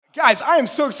Guys, I am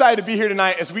so excited to be here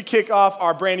tonight as we kick off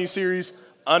our brand new series,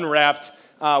 Unwrapped,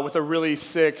 with a really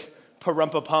sick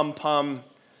pa-rum-pa-pum-pum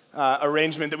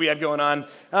arrangement that we had going on.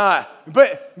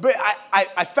 But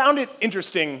I found it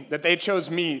interesting that they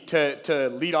chose me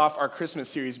to lead off our Christmas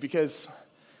series because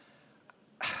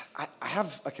I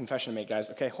have a confession to make,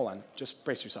 guys. Okay, hold on. Just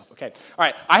brace yourself, okay? All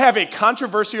right, I have a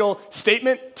controversial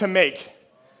statement to make,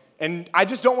 and I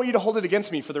just don't want you to hold it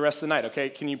against me for the rest of the night, okay?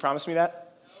 Can you promise me that?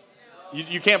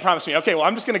 You can't promise me. Okay, well,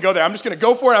 I'm just going to go there. I'm just going to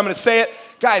go for it. I'm going to say it.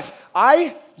 Guys,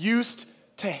 I used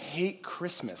to hate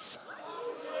Christmas.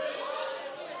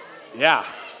 Yeah.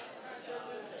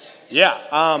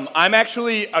 I'm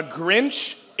actually a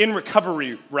Grinch in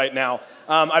recovery right now.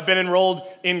 I've been enrolled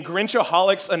in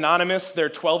Grinchaholics Anonymous, their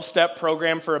 12-step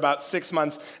program, for about 6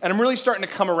 months, and I'm really starting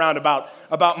to come around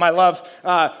about my love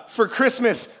for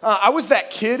Christmas. I was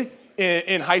that kid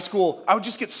in high school. I would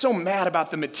just get so mad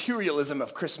about the materialism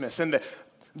of Christmas and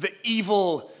the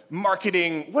evil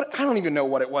marketing. I don't even know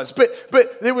what it was, but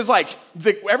it was like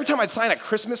every time I'd sign a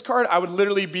Christmas card, I would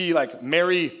literally be like,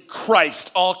 "Merry Christ,"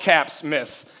 all caps,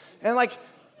 miss. And like,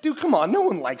 dude, come on, no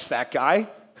one likes that guy.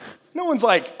 No one's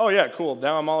like, "Oh yeah, cool,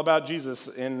 now I'm all about Jesus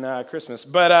in Christmas."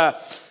 But